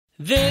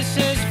This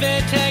is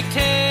Vittek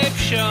Tape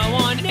Show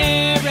on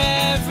air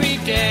every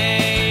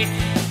day.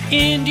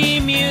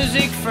 Indie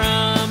music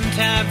from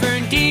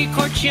Tavern di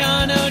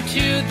Corciano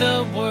to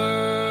the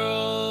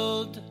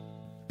world.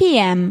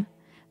 PM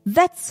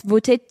Thatz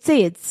Wut IT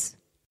Iz.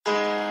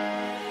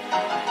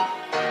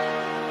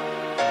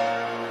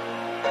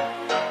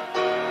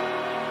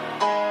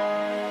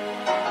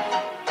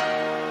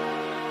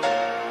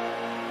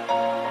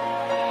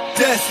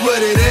 That's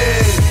what it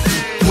is.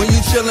 When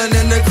you chillin'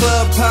 in the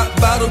club, pop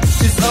bottle,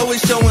 she's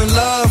always showing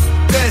love.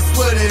 That's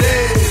what it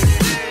is.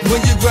 When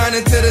you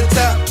grindin' to the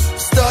top,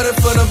 started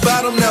from the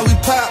bottom, now we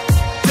pop.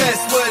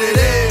 That's what it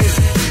is.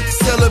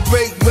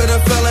 Celebrate with a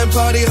felon,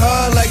 party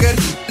hard like I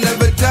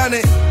never done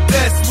it.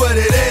 That's what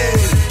it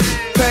is.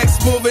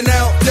 Packs moving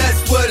out,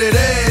 that's what it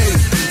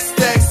is.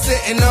 Stacks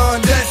sitting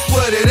on, that's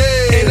what it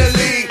is. In the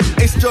league,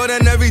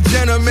 extraordinary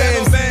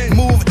gentlemen.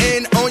 Move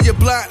in on your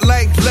block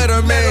like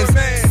Letterman.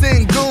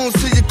 Send goons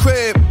to your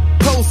crib,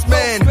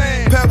 postman.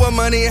 Power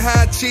money,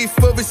 high chief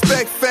for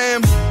respect,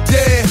 fam.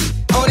 Yeah,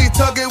 only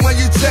talking when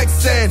you check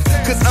send.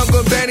 Cause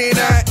Uncle Benny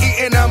not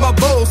eating out my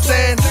bowl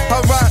sand.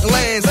 I rock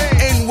lands,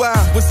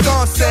 NY,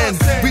 Wisconsin.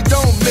 We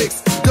don't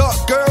mix dark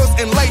girls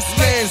and light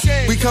skins.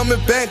 We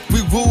coming back,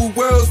 we rule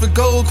worlds with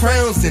gold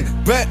crowns and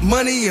rap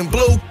money and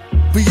blow.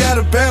 We out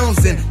of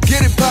bounds and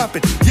get it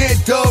poppin', yeah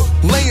dog,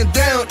 laying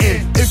down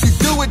and if you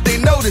do it they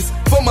notice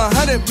for my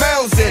 100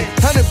 miles and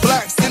 100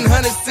 blocks and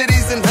 100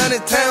 cities and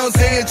 100 towns.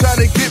 They ain't try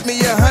to get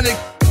me 100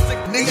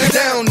 niggas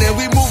down and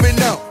we moving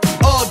out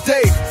all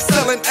day,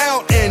 selling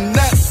out and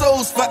not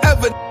souls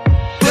forever.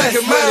 Black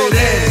and what it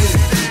is.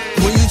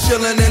 When you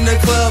chillin' in the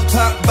club,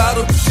 pop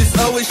bottle, she's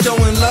always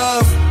showing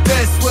love.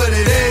 That's what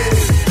it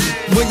is.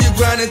 When you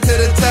grindin' to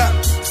the top,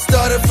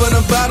 started from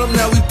the bottom,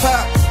 now we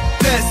pop.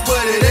 That's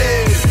what it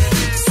is.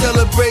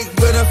 Celebrate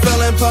with a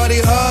felon, party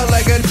hard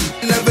like I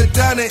never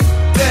done it.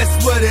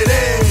 That's what it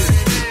is.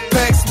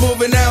 Packs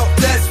moving out,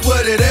 that's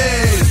what it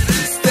is.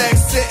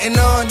 Stacks sitting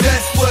on,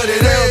 that's what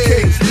it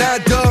is. Nah,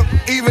 dog,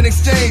 even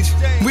exchange.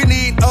 We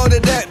need all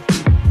of that,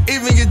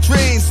 even your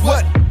dreams.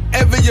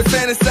 Whatever you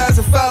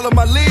fantasize and follow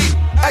my lead,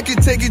 I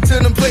can take you to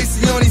them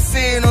places you only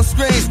seeing on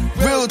screens.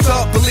 Real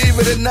talk, believe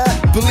it or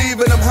not,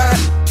 believe it, I'm hot.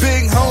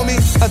 Big homie,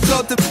 I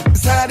taught the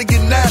how to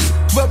get knots.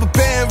 Rubber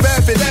band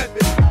rapping.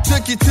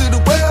 Took you to the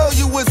well,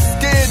 you was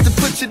scared to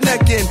put your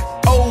neck in.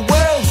 Oh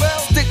well,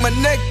 stick my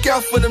neck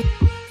out for them.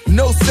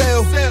 No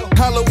sale,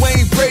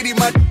 Halloween Brady,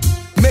 my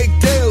make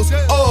deals.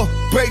 Oh,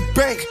 break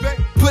bank,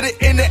 put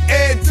it in the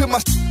air till my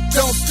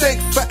don't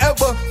stink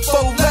forever.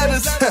 4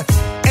 letters,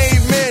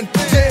 amen.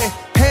 Yeah,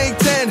 hang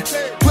 10,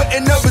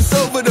 putting numbers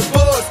over the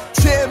boards.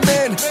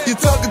 Chairman, you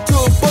talking to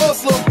a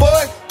boss, little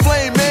boy.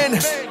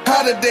 Flamin',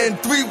 hotter than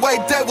 3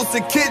 white devils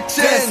in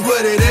kitchen. That's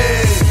what it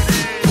is.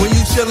 When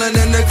you chillin'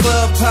 in the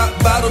club, pop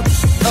bottle,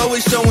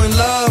 always showing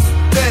love.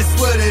 That's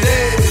what it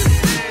is.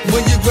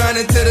 When you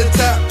grindin' to the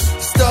top,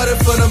 started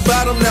from the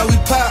bottom, now we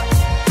pop.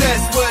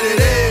 That's what it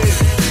is.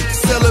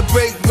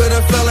 Celebrate with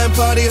a felon,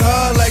 party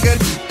hard like I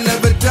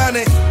never done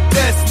it.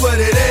 That's what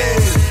it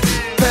is.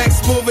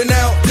 Packs moving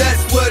out,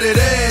 that's what it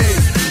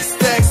is.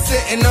 Stacks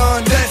sitting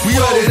on, that's we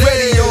what it is. We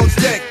already on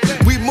deck,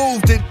 we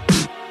moved it.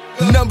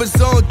 Numbers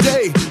on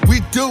day, we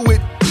do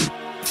it.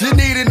 You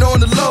need it on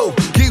the low,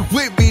 get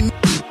with me.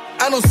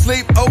 I don't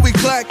sleep, all we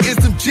clock is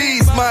them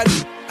G's, my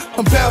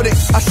I'm bout it,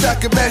 I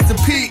shock a Master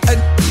P.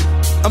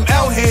 I'm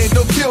out here,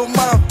 don't kill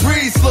my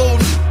breeze, slow.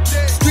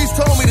 Streets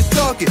told me to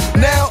talk it,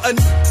 now I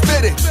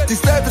spit it.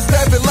 These rappers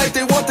rapping like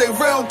they want their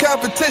real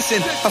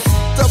competition. I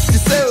f***ed up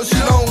your sales,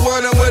 you don't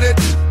want it with it.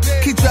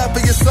 Keep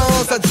dropping your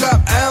songs, I drop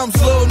albums,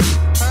 low.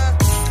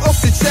 Off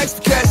the checks,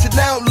 cashing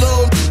out,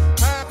 low.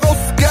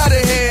 Off got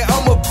it here,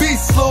 I'm a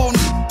beast, low.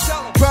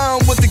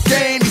 Problem with the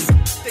game,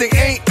 they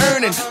ain't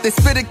earning. They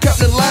spit a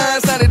couple of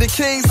lines out of the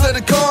kings of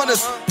the corners.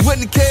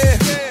 Wouldn't care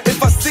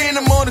if I seen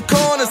them on the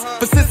corners,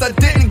 but since I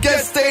didn't get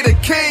stay the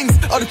kings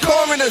or the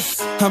coroners.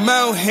 I'm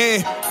out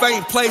here,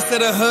 fighting place of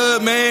the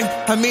hood, man.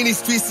 I mean these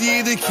streets you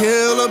either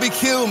kill or be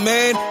killed,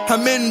 man.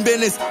 I'm in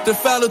business to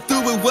follow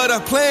through with what I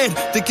planned,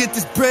 to get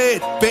this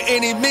bread by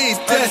any means.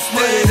 That's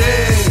what it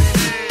is.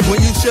 When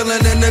you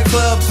chillin' in the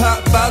club, pop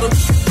bottle,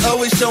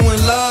 always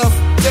showing love.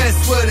 That's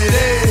what it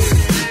is.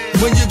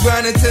 When you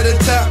grindin' to the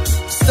top,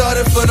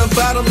 started from the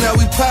bottom, now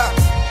we pop.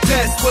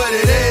 That's what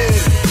it is.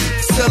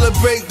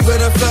 Celebrate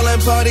with a felon,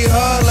 party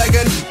hard like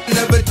I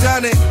never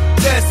done it.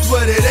 That's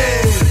what it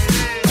is.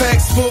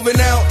 Packs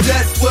moving out,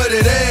 that's what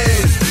it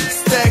is.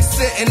 Stacks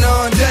sitting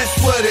on,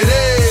 that's what it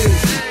is.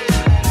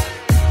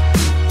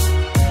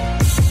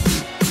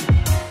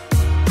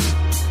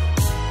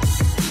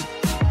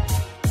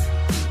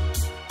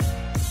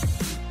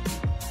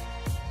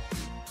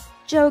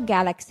 Joe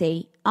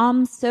Galaxy,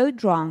 I'm so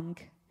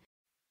drunk.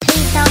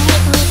 Please don't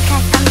hate me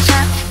 'cause I'm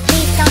drunk.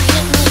 Please don't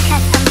hate me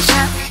 'cause I'm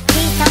drunk.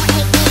 Please don't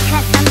hate me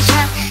 'cause I'm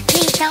drunk.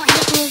 Please don't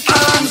hate me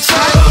 'cause I'm so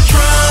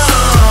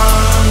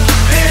drunk.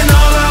 And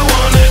all I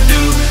wanna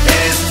do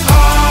is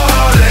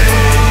party.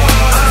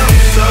 I'm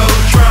so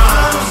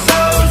drunk,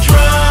 so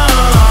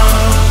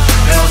drunk.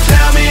 Don't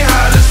tell me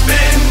how to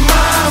spend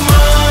my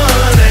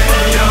money.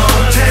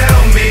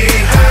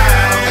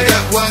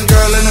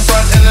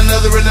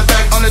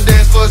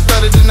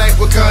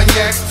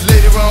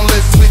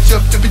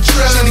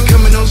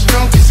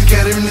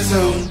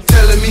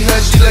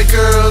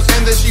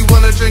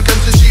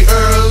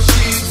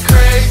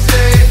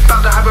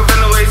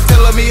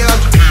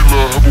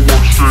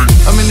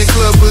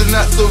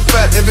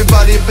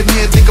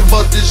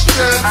 bought this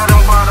trap. I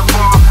don't buy the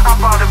bar, I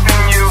buy the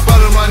venue.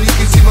 Bottom line, you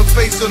can see my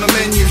face on the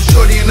menu.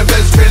 Shorty and the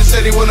best friend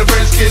said he want a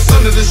French kiss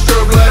under the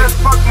strobe light. Let's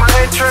fuck my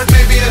entrance.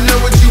 Maybe I know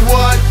what you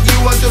want. You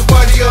want to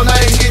party all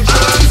night and get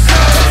drunk.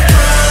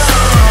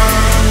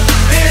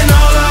 And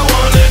all I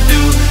wanna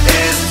do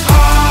is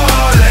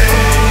party.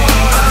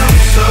 I'm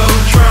so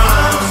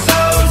drunk, so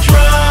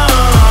drunk.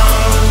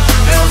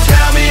 Don't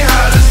tell me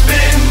how to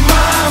spend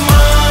my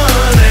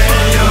money.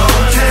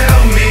 Don't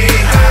tell me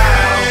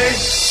how.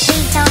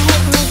 Please don't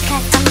hit me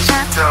 'cause I'm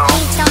drunk.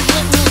 Please don't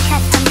hit me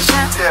 'cause I'm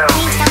drunk.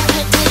 Please don't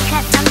hit me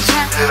 'cause I'm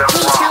drunk.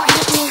 Please don't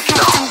hit me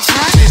 'cause I'm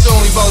drunk. These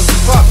only balls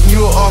and pop, you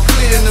are all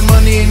clear. And the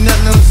money ain't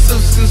nothing else so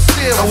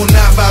sincere. I will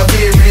not buy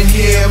beer in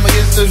here. I'ma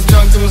get so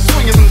drunk till I'm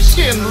swinging some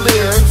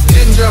chandelier.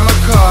 Didn't drive my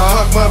car,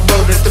 parked my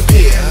boat at the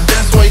pier.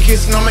 That's why you're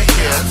kissing on my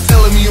ear,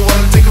 telling me you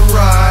wanna take a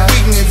ride. We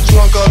can get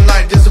drunk all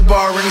night, there's a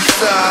bar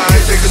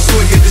inside. Take a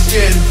swig at the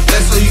gin,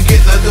 that's all you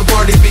get, let the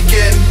party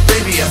begin.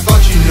 Baby, I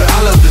thought you knew I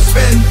love to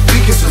spend.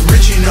 Because I'm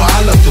rich, you know I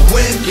love to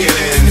win. Get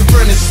in, your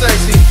friend is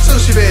sexy, so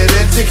she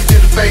better take it to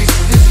the face.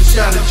 This is a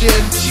shot of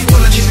gin. She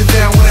wanna chase it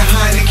down with a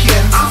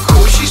Heineken. I'm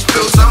cool, she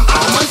spills, I'm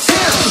on my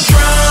tail.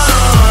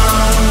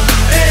 Drunk,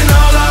 and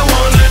all I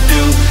wanna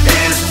do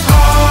is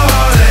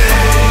party.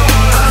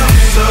 I'm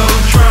so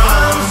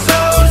drunk, so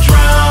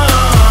drunk.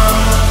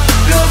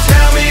 Don't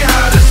tell me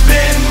how to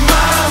spend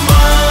my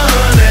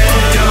money.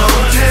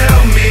 Don't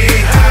tell me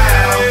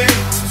how.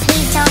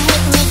 Please don't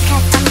hit me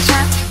 'cause I'm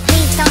drunk.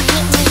 Please don't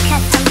hit me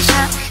 'cause I'm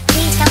drunk.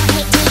 Please don't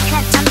hit me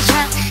 'cause I'm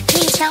drunk.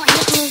 Please don't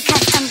hit me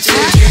 'cause I'm If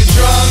drunk. you're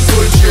drunk,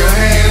 put your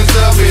hands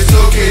up. It's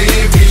okay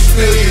if you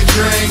spill your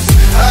drinks.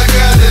 I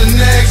got the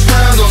next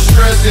round, don't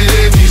stress it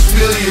if you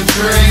spill your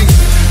drinks.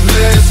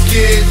 Let's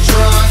get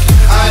drunk,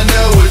 I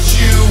know what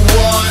you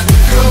want.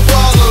 Come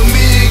follow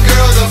me,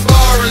 girl, the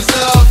bar is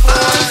up.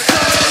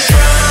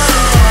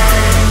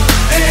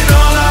 And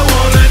all I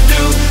wanna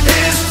do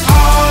is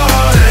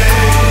party.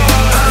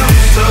 I'm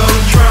so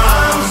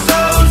drunk, so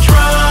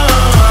drunk.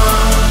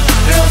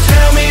 Don't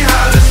tell me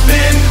how to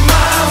spend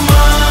my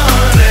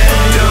money.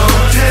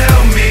 Don't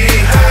tell me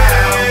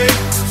how.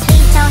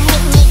 Please don't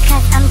hit me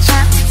 'cause I'm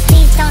drunk.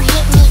 Please don't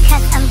hit me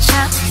 'cause I'm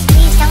drunk.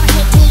 Please don't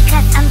hit me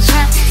 'cause I'm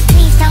drunk.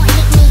 Please don't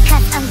hit me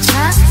 'cause I'm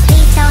drunk.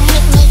 Please don't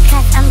hit me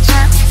 'cause I'm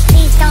drunk.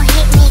 Please don't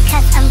hit me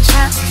 'cause I'm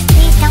drunk.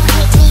 Please don't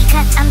hit me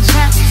 'cause I'm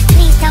drunk.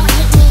 Please don't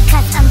hit me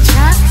 'cause I'm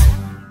drunk.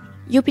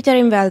 Jupiter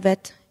in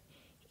Velvet,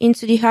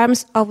 Into the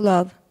Arms of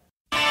Love.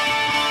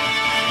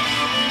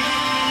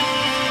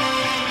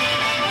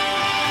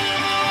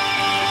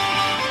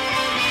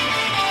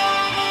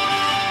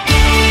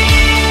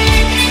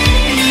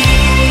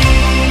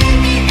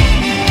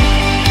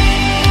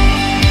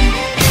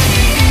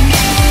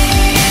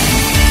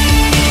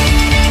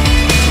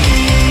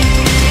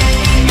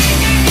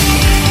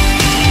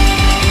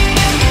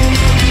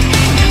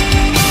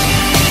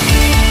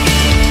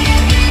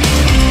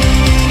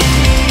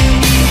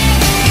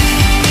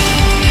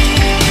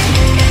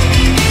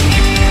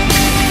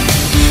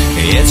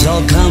 It's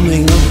all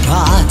coming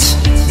apart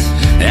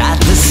at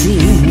the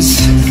seams.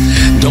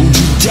 Don't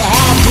you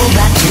dare pull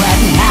that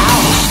thread now.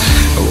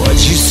 What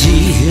you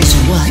see is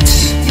what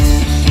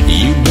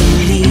you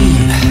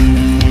believe.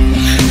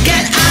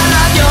 Get out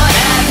of your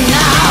head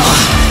now.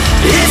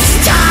 It's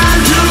time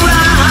to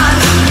run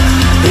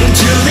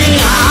into the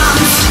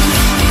arms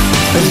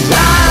of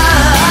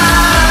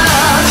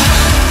love.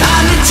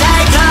 Time to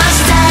take a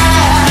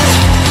stand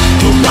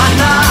for what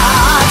the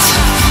heart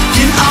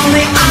can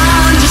only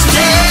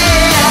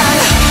understand.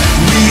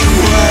 We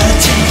were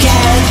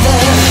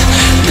together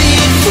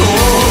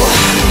before.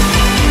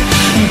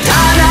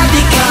 Time had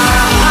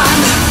begun.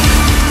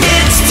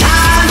 It's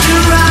time to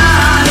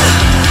run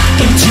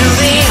into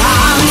the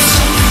arms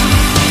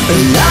of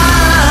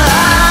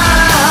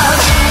love.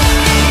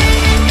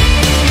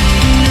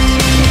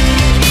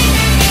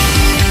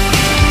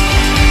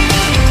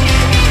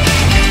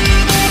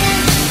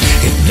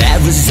 If there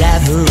was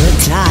ever a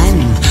time,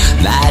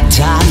 that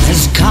time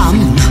has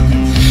come.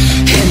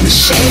 In the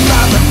shape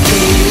of a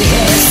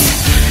beast,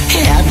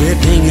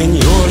 everything in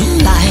your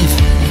life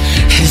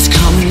is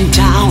coming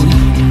down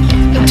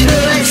to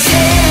a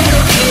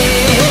single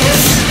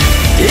kiss.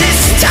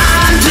 It's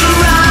time to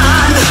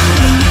run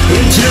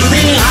into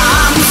the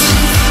arms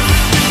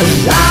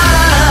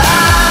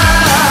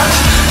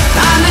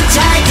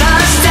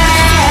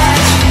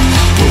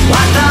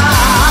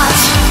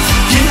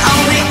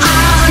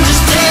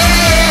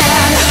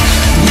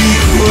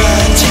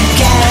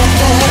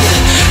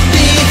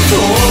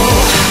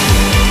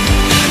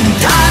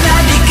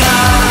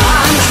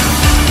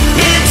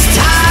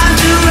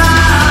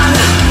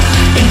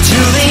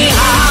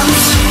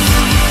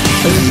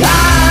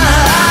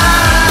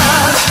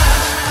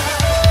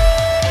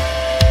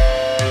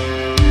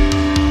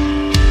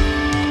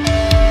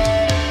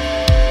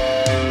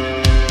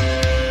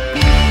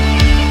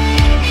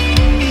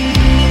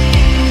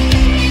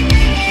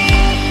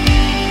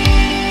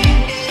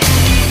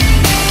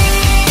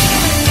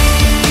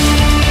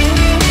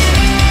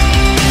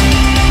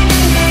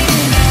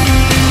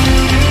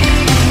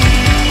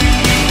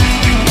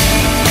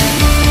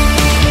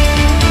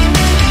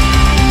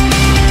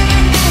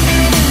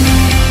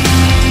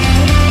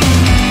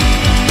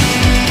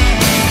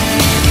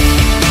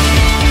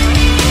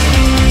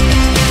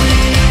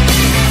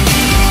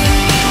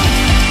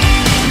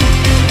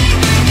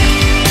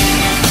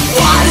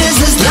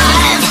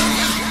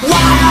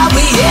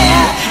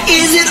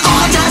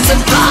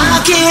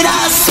market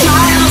of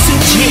smiles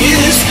and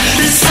tears.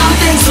 There's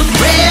something so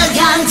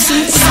brilliant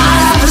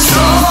inside of us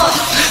all.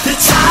 The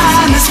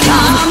time has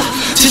come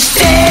to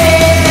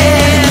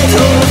stand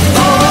or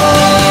fall.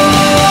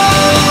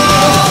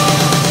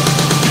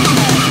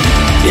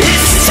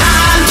 It's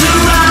time to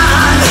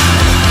run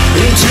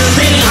into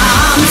the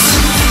arms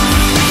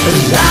of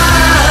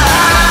love.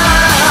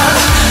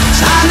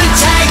 Time to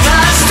take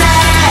a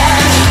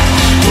stand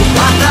for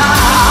what the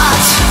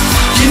heart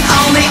can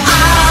only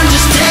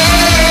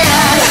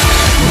understand.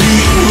 We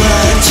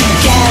were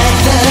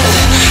together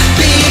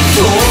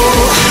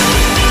before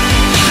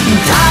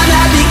time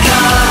had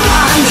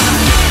begun.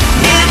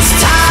 It's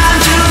time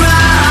to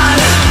run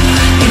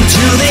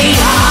into the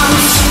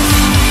arms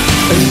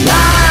of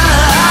love.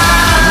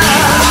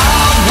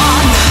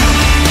 One,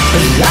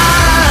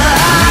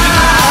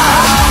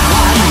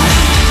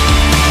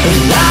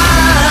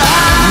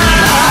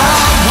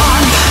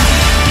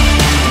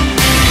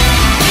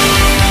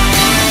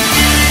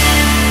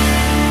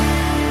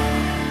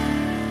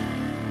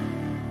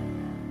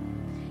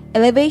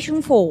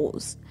 Elevation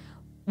Falls.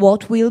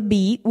 What will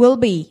be,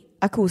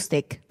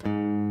 acoustic.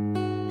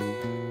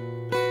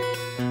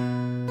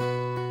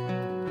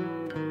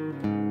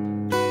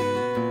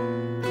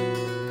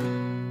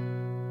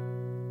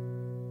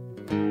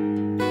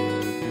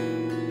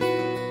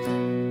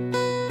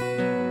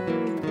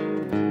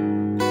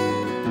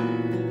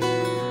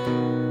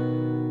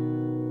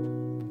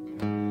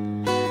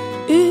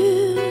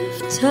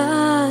 If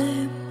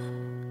time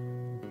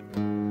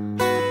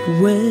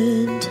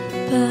went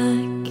back,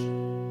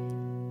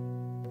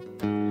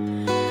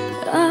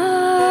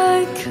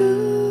 I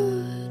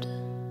could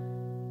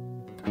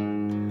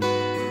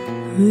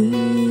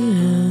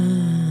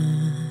react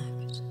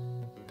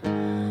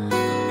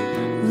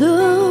the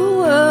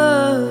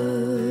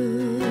words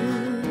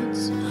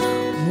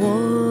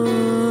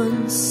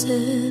once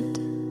said.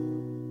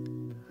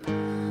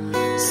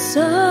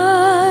 Silenced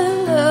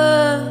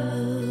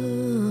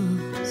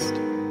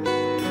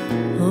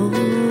or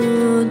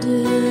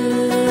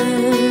dead.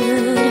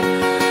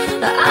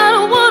 I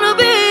don't wanna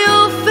be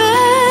your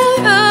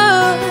failure.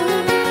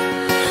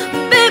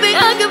 Baby,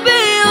 I could be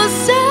your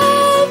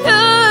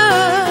savior.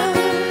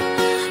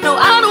 No,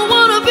 I don't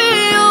wanna be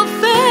your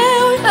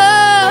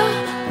failure.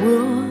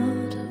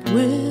 What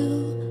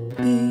will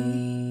be,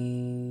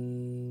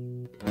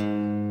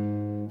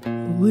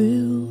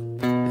 will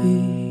be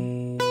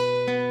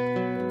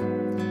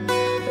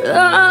a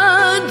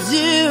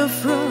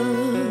different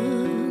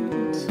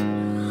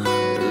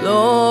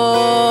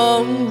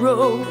long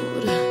road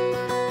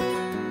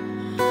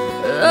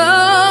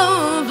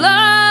of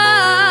life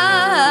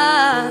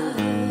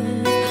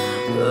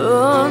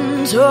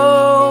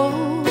untold.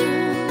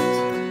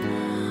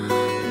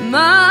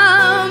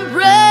 My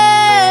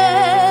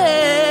breath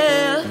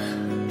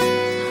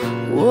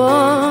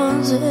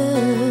was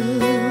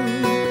held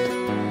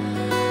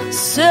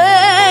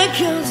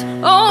seconds,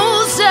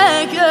 oh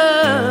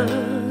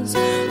seconds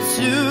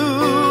to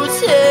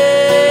tell.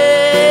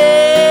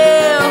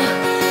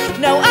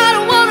 Now I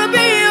don't wanna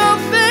be your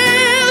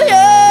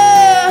failure.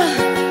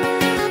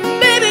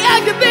 Baby, I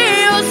could be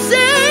your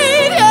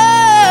savior.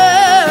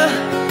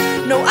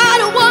 No, I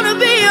don't wanna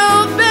be your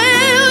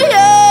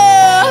failure.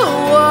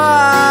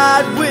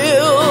 What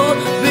will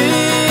be?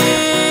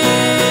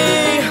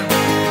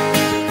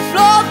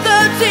 Floor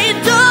 13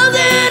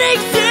 doesn't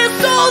exist,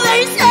 so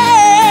they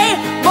say.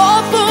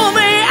 More for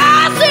me,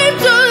 I seem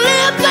to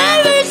live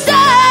every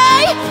day.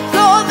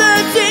 Floor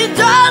 13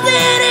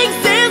 doesn't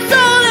exist,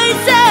 so they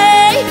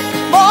say.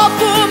 More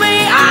for me,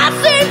 I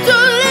seem to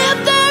live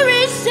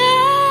every day.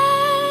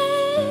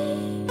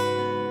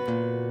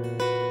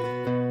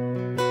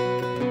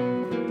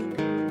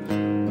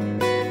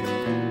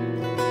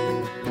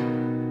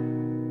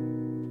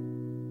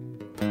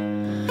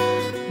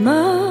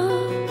 My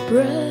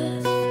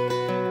breath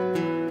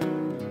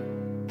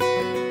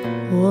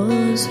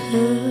was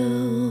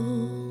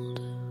held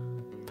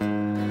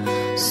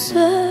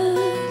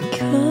seconds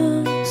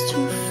to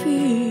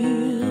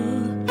feel,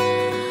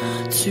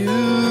 to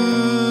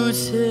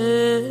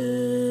tell,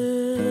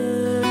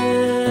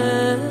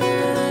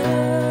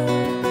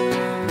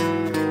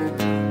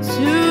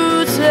 to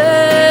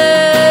tell.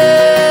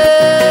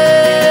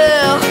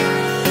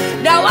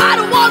 Now I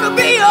don't wanna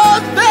be your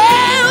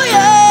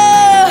failure.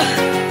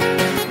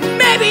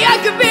 Maybe I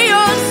could be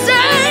your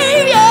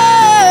savior.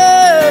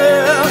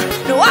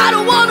 No, I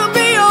don't wanna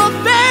be your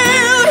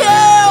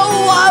failure.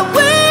 What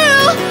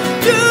will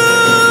you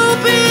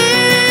be?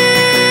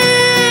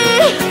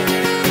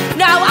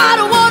 Now I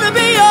don't wanna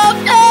be your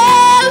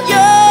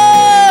failure.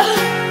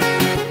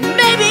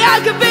 Maybe I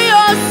could be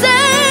your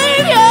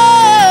savior.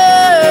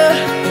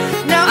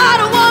 Now I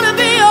don't wanna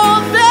be your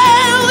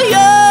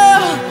failure.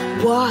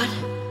 What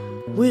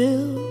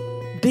will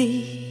be?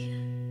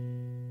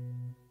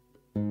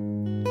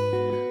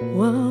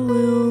 What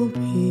will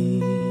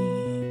be?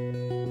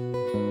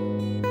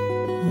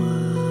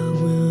 What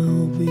will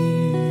be?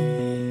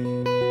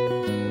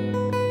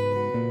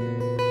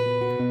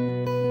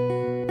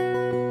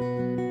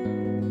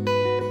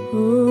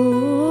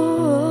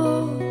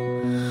 Oh,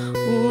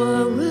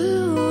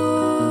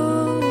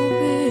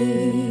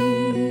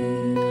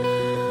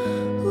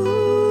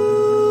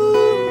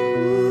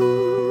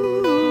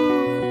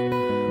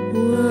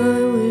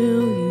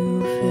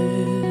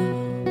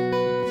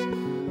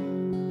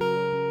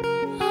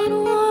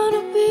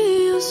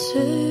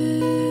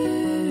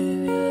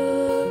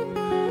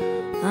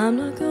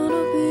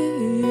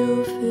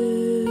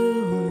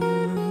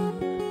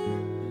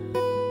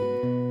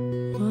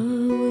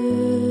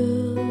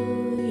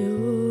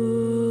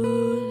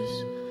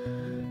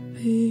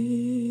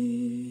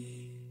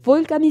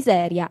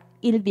 Folkamiseria,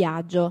 il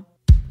viaggio.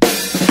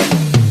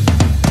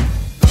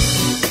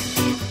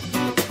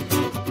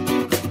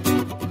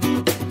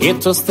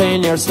 It was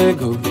 10 years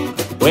ago,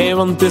 we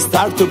want to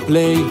start to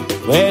play.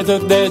 We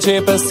took the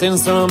cheapest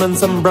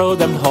instruments and brought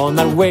them on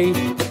our way.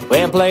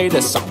 We played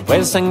a song,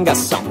 we sang a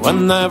song, we've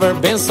never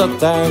been so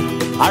tired.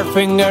 Our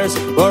fingers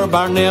were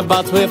burning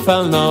but we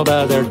felt no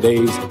better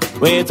days.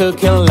 We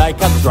took it like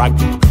a drug,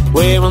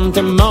 we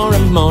wanted more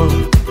and more.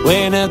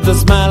 We need the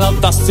smell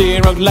of dusty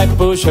rock like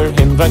pusher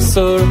in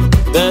drugstore.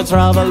 The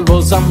trouble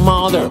was our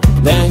mother,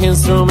 the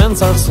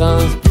instruments our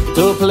sons.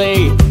 To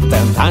play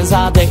 10 times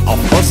a day,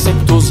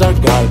 opposite to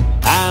circle.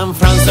 And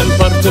France and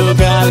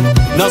Portugal,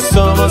 no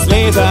somos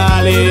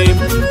l'Italia.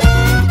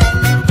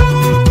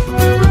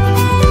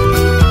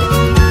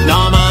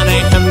 No money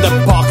in the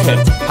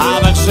pocket,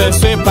 avec je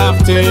suis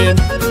parti.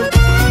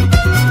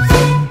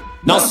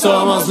 No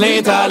somos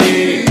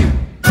l'Italia.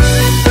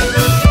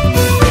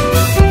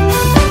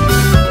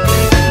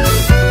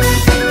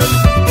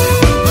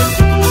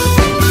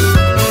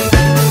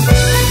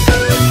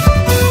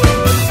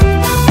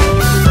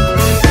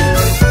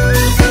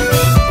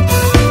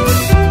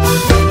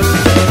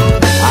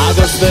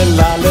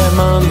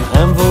 L'allemand,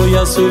 un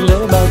voyage sur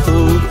les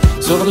bateaux,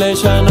 sur les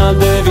canaux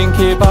de vignes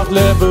qui partent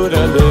le bout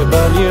de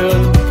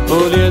banlieues.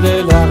 Au lieu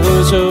de la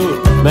rougeau,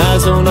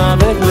 maison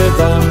avec les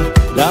dames,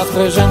 la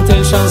très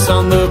gentille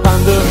chanson de pan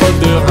de rock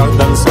de rock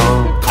dansant.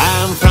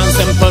 En France,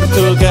 en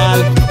Portugal,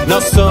 no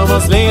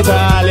somos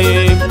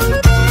l'Italia.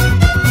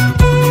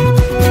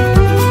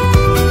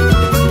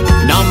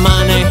 No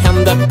money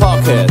in the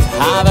pocket,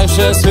 avec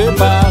je suis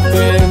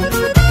parti.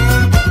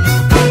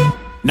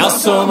 No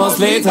somos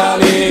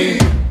l'Italia.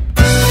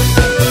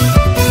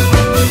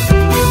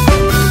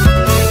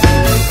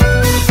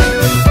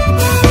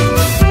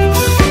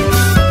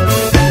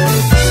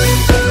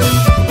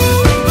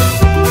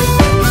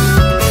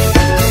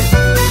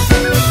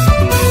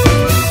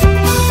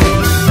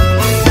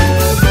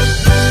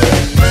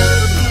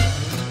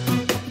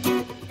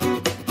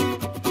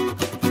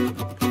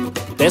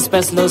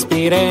 Después los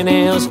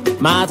Pirineos,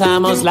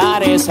 matamos la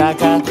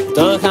resaca,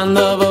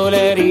 tocando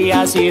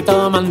bolerías y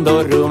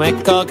tomando rum y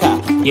coca.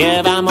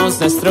 Llevamos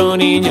nuestros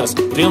niños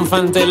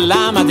triunfante en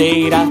la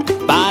madera,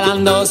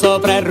 ballando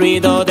sopra el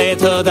ruido de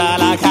toda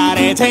la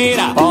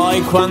carretera.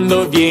 Poi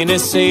quando viene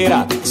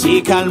sera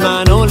si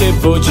calmano le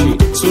voci,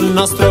 sul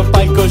nostro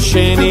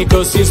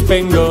palcoscenico si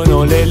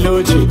spengono le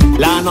luci.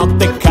 La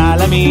notte è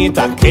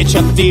calamita che ci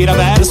attira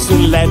verso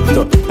il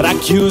letto,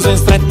 racchiusa in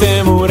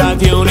strette mura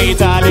di un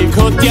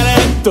italico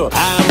dialetto.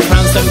 En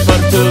France, en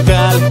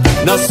Portugal,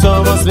 no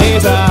somos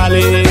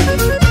l'Italia.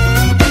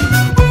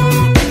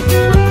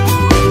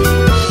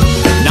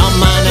 No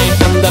money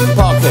in the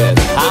pocket,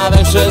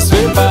 avec je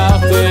suis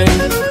parti.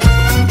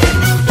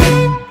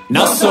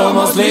 No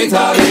somos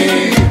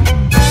l'Italia.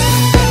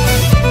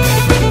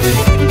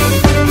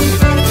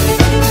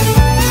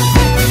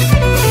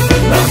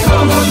 No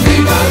somos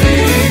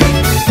l'Italia.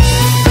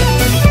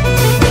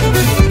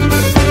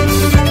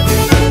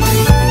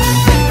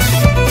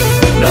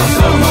 No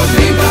somos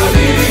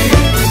l'Italia.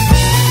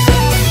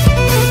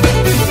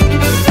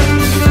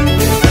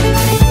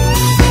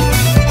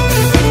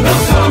 No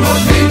somos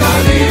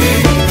l'Italia.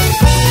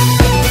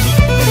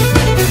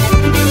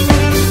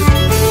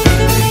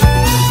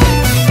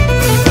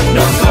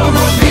 No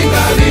somos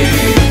l'Italia.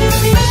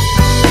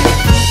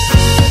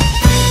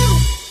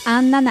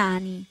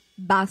 Nani,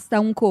 basta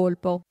un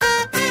colpo.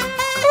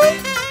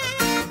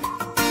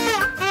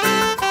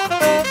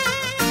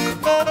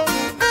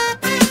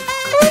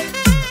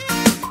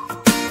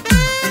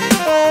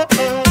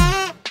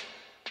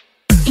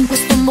 In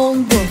questo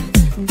mondo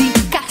di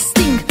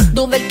casting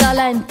dove il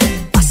talento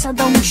passa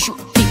da uno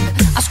shooting,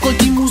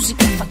 ascolti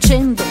musica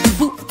facendo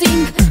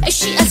footing,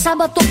 esci al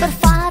sabato per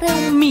fare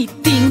un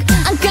meeting.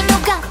 Anche il mio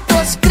gatto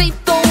ha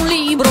scritto un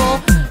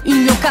libro, il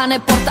mio cane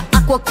porta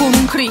acqua con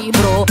un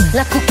cribro,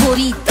 la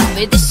cocorita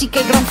vede sì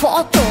che gran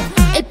foto,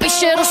 e il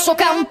pesce rosso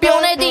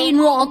campione di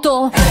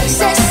nuoto.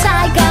 Se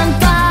sai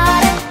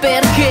cantare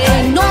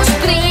perché non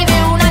scrivi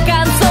una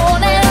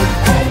canzone,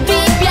 ti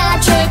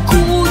piace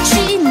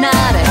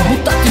cucinare,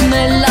 buttati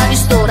nella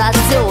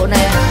ristorazione.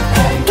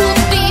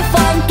 Tutti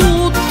fan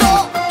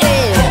tutto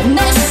e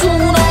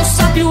nessuno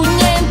sa più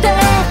niente,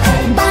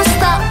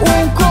 basta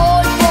un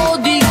colpo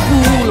di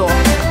culo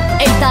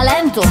e il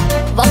talento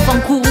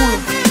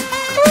vaffanculo.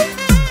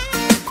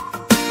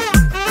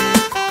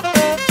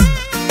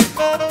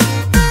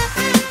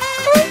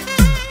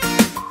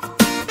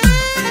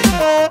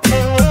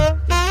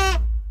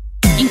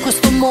 In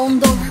questo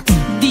mondo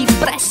di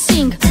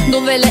pressing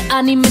dove le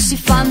anime si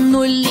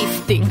fanno il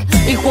lifting,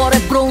 il cuore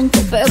è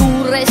pronto per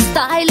un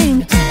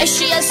restyling,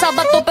 esci il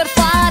sabato per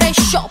fare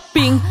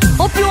shopping.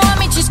 Ho più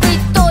amici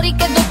scrittori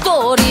che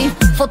dottori,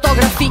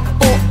 fotografi,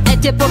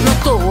 poeti e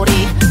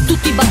pornatori,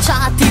 tutti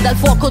baciati dal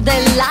fuoco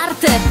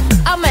dell'arte,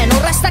 a me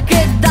non resta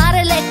che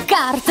dare le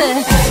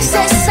carte.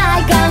 Se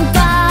sai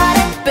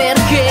cantare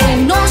perché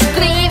non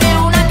scrivi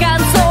una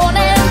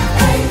canzone,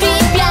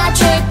 ti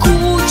piace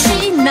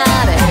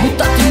cucinare,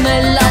 buttati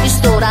nella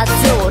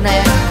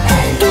ristorazione.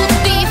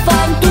 Tutti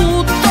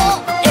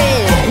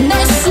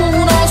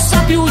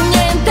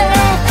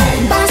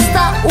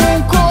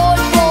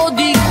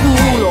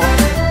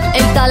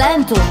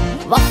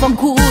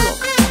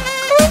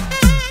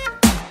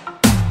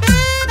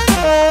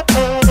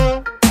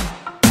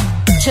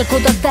Cerco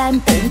da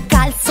tempo un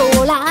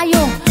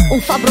calzolaio,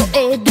 un fabbro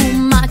ed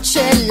un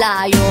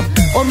macellaio.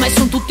 Ormai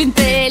sono tutti in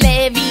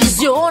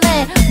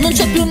televisione, non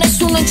c'è più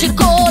nessuno in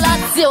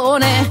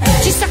circolazione.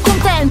 Ci si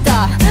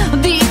accontenta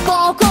di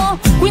poco,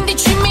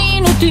 15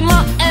 minuti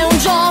ma è un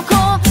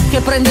gioco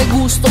che prende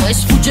gusto e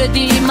sfugge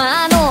di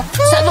mano.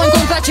 Salvo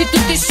incontrarci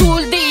tutti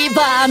sul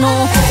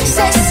divano.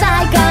 Se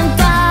sai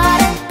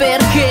cantare,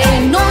 perché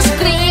non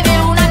scrivi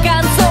una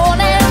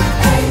canzone?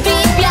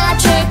 Ti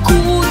piace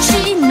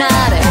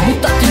cucinare,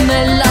 buttati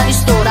nella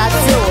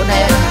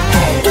ristorazione.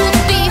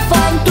 Tutti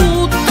fan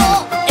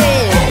tutto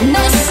e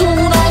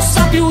nessuno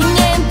sa più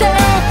niente.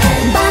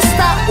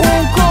 Basta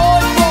un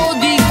colpo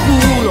di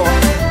culo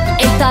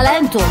e il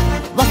talento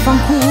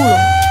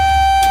vaffanculo.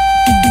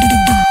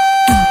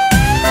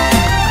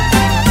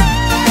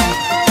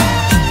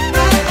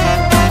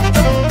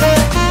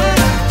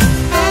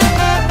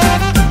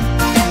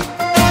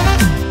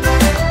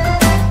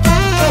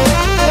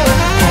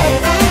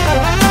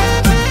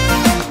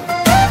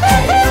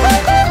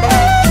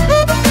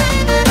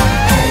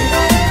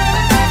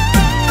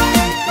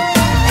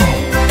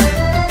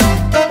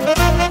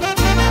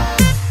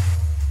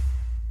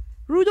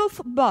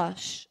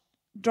 Bush,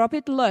 drop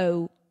it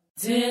low.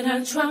 Did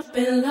I drop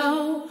it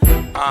low?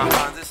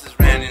 This is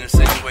Randy in a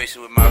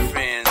situation with my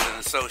friends and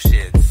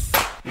associates.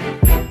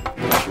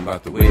 Talking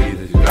about the way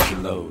that you drop it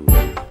low.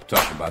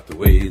 Talking about the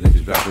way that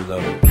you drop it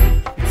low.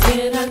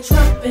 Did I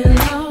drop it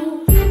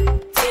low?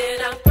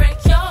 Did I break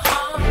your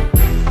heart?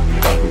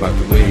 Talking about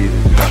the way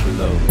that you drop it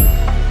low.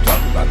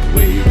 Talking about the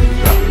way that you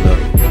drop it low.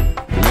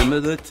 Remember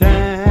the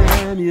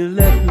time you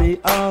left me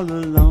all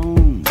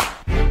alone?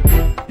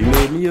 You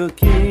made me your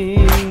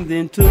king,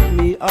 then took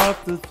me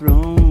off the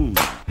throne.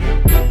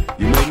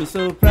 You made me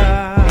so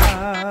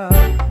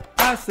proud,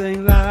 I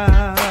sang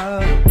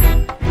loud.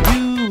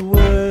 You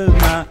were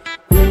my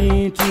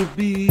queen to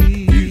be.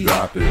 You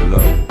drop it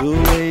low. The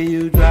way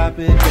you drop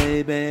it,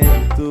 baby,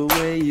 the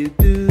way you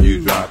do.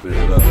 You drop it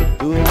low.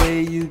 The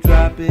way you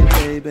drop it,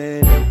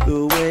 baby,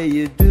 the way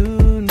you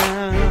do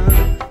now.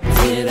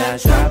 Did I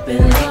drop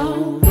it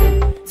low?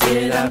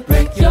 Did I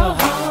break your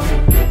heart?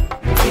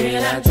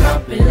 Did I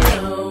drop it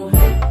low?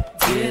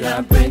 Did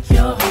I break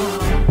your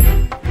heart?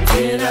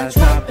 Did I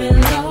drop it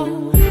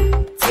low?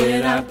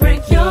 Did I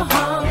break your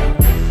heart?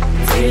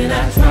 Did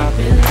I drop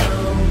it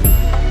low?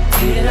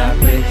 Did I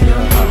break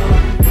your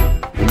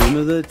heart?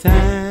 Remember the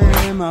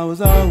time I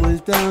was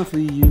always down for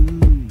you.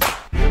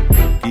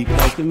 Keep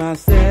asking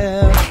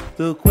myself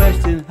the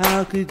question,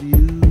 how could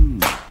you?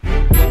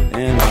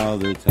 And all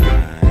the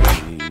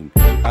time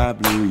I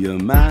blew your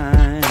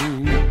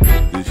mind.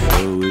 This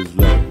show is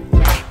low.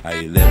 How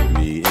you left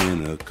me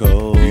in a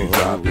cold. You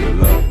drop it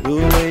low.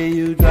 The way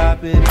you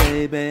drop it,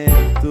 baby,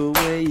 the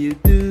way you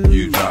do.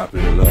 You drop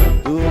it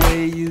low. The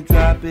way you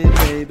drop it,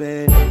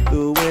 baby,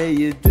 the way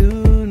you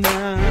do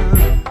now.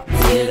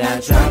 Did I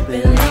drop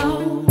it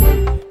low?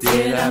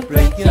 Did I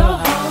break your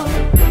heart?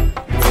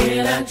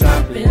 Did I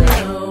drop it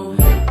low?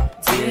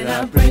 Did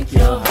I break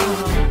your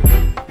heart?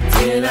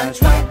 Did I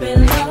drop it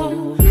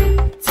low?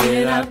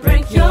 Did I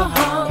break your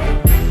heart?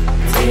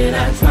 Did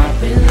I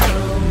drop it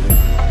low?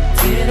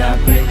 Did I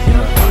break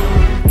your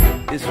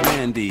heart? It's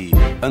Randy.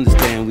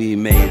 Understand we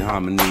made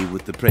harmony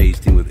with the praise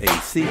team with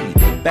AC.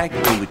 Back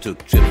when we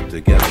took trips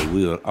together,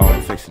 we were all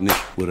affectionate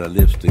with our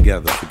lips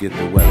together. Forget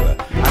the weather.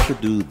 I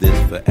could do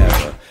this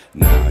forever.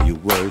 Now you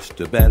worse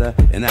to better.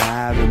 And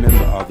I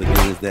remember all the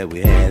dinners that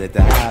we had at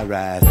the high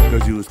rise.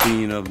 Cause you was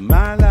queen of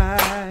my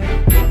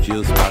life.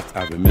 Chill spots,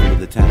 I remember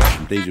the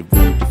time. Deja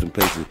vu, different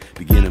places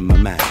begin in my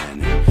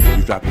mind.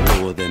 You drop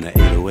it lower than the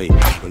 808.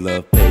 But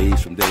love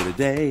pays from day to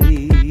day.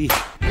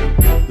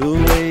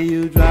 The way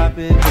you drop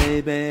it,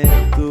 baby,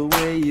 the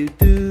way you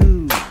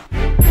do.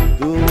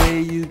 The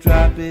way you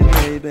drop it,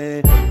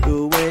 baby,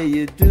 the way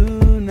you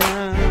do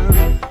now.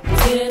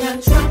 Did I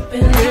drop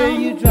it low? Yeah,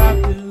 you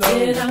dropped it low.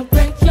 Did I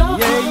break your heart?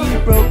 Yeah, you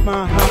broke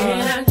my heart.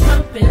 Did I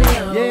drop it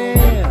low?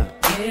 Yeah.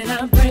 Did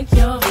I break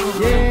your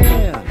heart?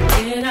 Yeah.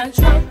 Did I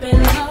drop it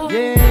low?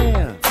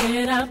 Yeah.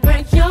 Did I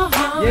break your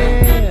heart?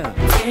 Yeah.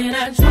 Did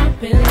I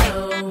drop it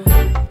low?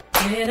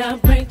 Did I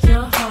break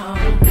your heart?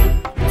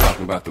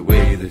 Talking about the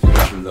way that you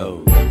drop it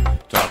low.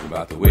 Talking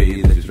about the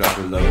way that you drop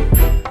it low.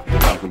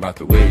 Talking about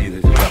the way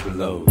that you drop it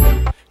low.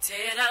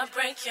 Did I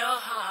break your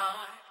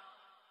heart?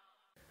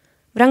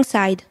 Wrong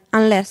side,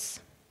 unless.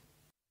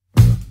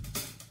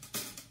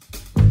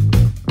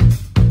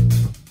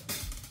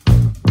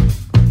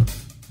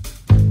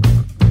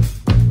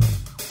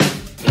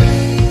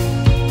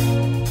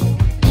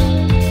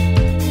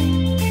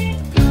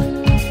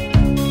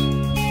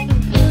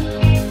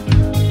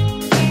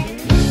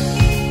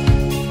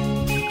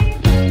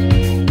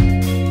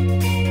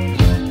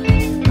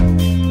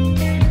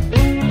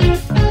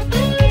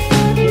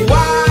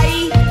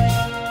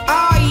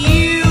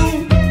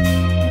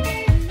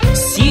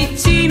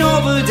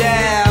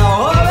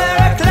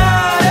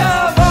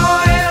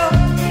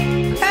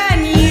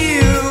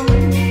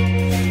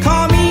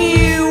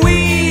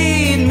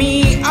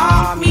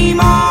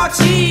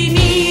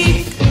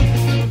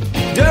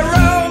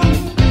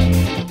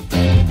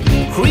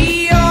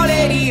 Creole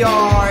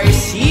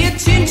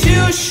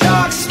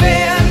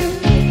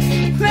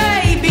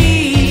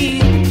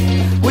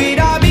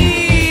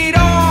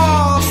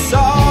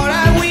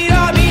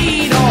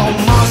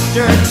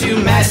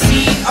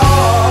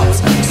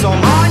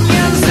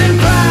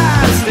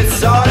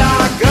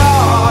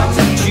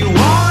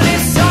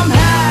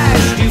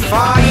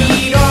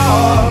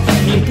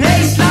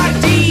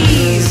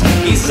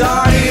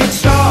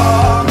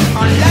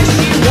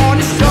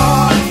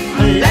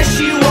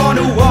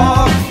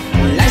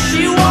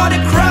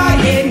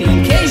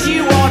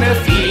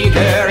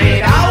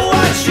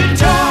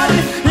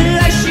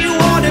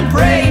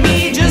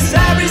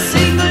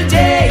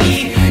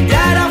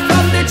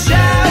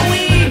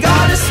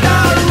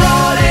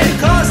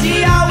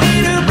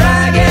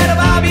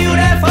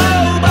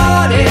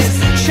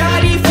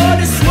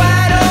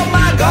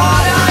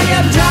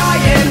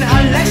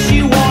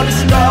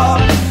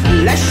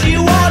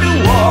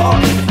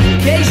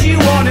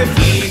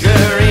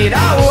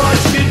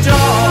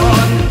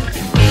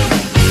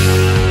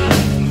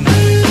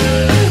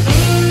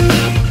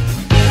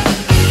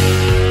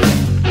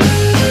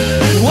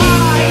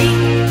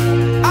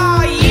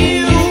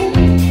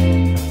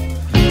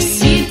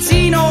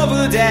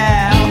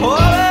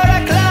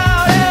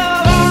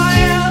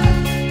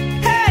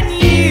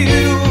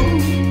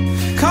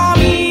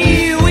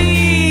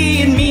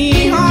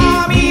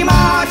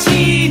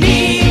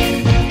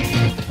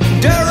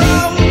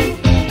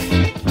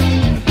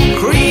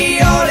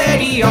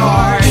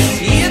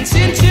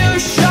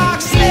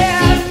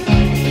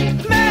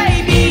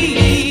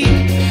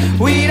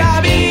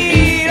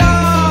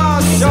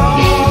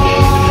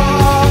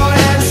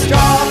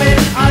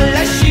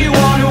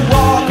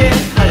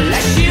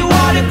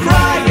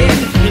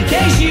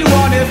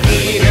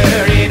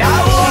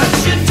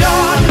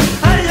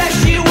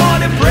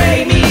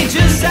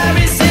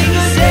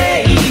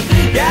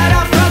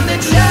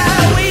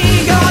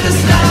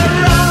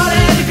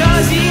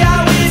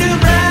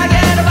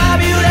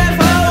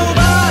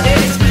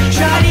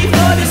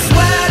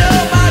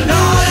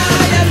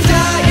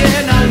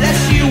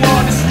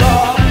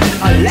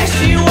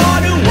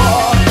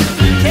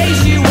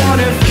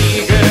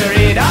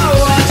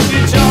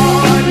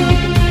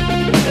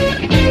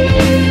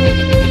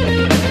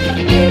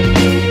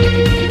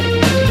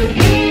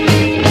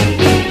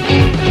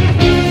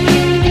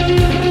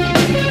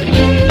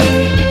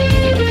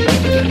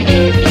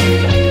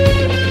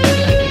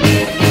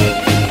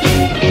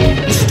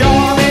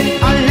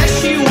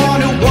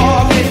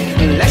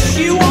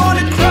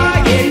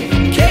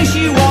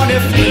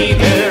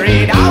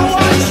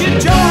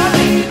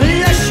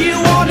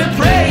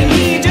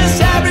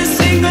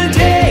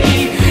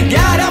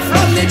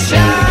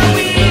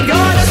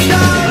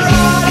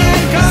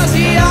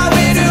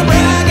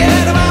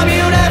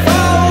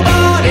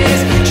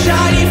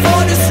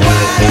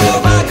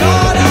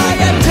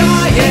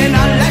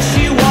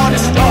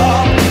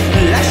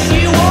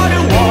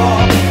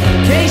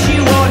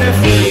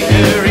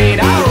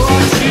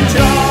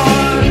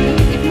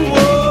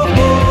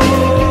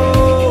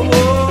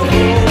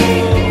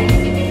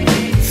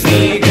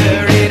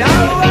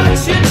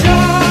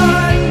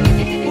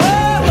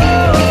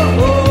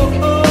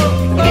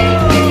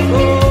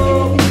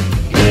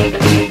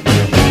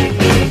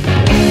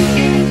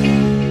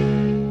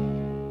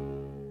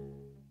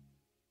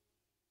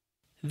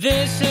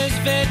This is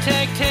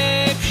Vittek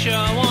Tape Show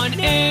on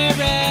air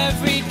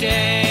every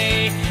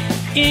day.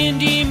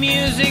 Indie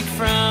music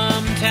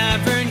from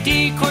Tavern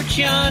di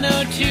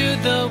Corciano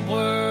to the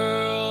world.